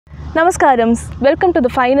Namaskaram, welcome to the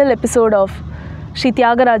final episode of Shri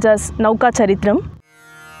Tyagaraja's Nauka Charitram.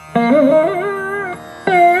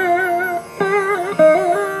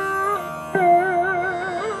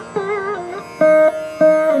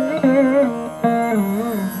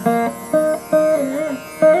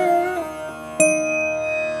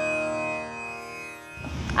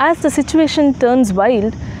 As the situation turns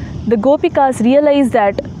wild, the Gopikas realize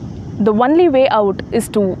that the only way out is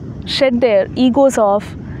to shed their egos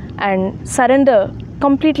off and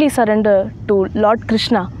completely surrender to Lord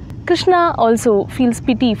Krishna. Krishna also feels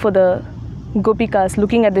pity for the Gopikas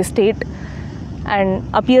looking at their state and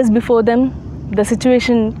appears before them. The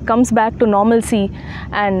situation comes back to normalcy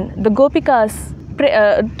and the Gopikas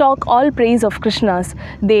talk all praise of Krishna's.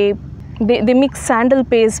 They mix sandal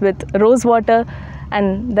paste with rose water,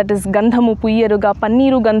 and that is Gandhamu puyyaruga,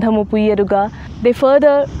 panniru Gandhamu puyyaruga. They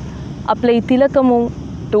further apply tilakamu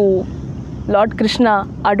to Lord Krishna,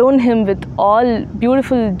 adorn him with all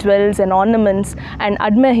beautiful jewels and ornaments and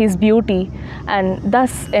admire his beauty, and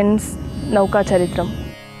thus ends Nauka Charitram.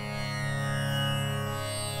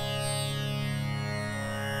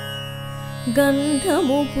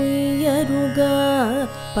 Gandhamu puyyaruga,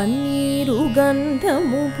 panniru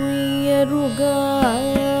Gandhamu puyyaruga.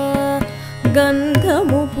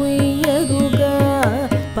 Gandhamu puyyaruga,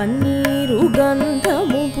 panniru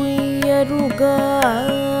Gandhamu puyyaruga.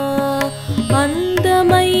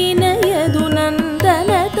 Andamaina yadu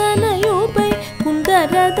nandana tanayupai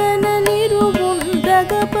kundaradana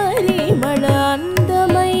niruvundaga parimala.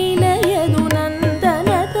 Andamaina yadu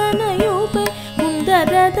nandana tanayupai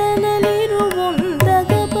kundaradana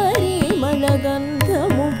niruvundaga parimala.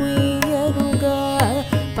 Gandhamu puyyaruga,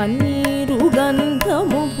 panniru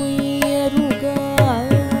Gandhamu puyyaruga.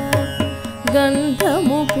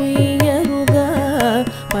 Gandhamu puyyaruga,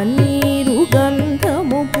 panniru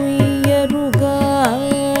Gandhamu puyyaruga.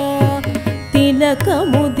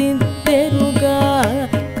 Tilakamu didderuga,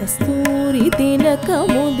 kasturi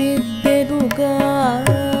tilakamu didderuga.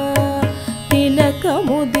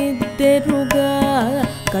 Tilakamu didderuga,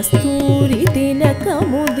 kasturi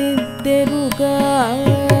tilakamu didderuga.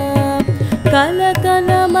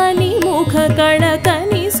 Kalakalamani mukha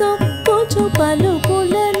kadakani sokkuchu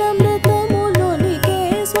palukula namratamulolike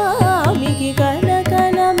swamiki.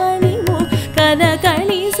 Kalakalamani mukha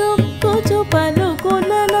kadakani sokkuchu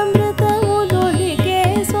palukula namratamulolike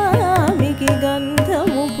swamiki.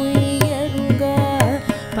 Gandhamu puyyaruga,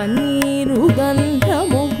 panniru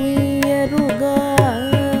Gandhamu puyyaruga.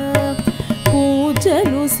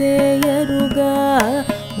 పూజలు సేయరుగా,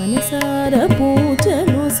 మనసార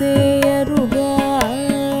పూజలు సేయరుగా.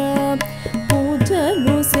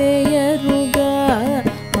 పూజలు సేయరుగా,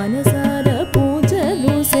 మనసార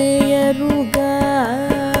పూజలు సేయరుగా.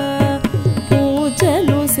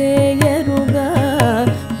 పూజలు సేయరుగా,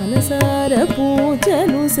 మనసార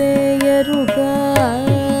పూజలు సేయరుగా.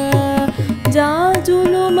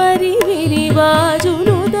 జాజులు మరి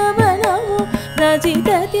విరివాజులు దవనము రచిత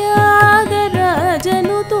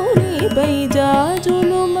త్యాగరాజను తునిపై.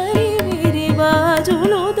 జాజులు మరి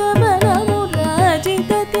విరివాజులు దవనము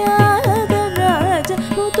రచిత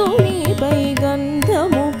త్యాగరాజను తునిపై.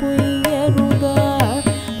 గంధము పుయ్యరుగా,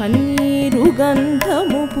 పన్నీరు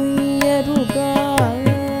గంధము పుయ్యరుగా.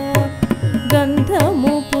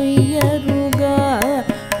 గంధము పుయ్యరుగా,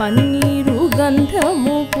 పన్నీరు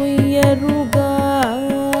గంధము పుయ్యరుగా.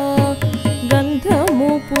 గంధము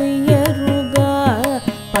పుయ్యరుగా,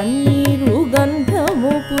 పన్నీరు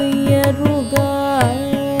గంధము పుయ్యరుగా.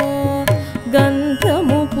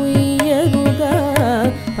 గంధము పుయ్యరుగా,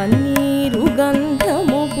 పన్నీరు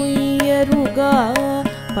గంధము పుయ్యరుగా.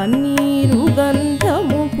 పన్నీరు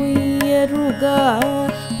గంధము పుయ్యరుగా,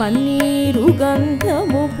 పన్నీరు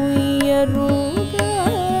గంధము పుయ్యరుగా.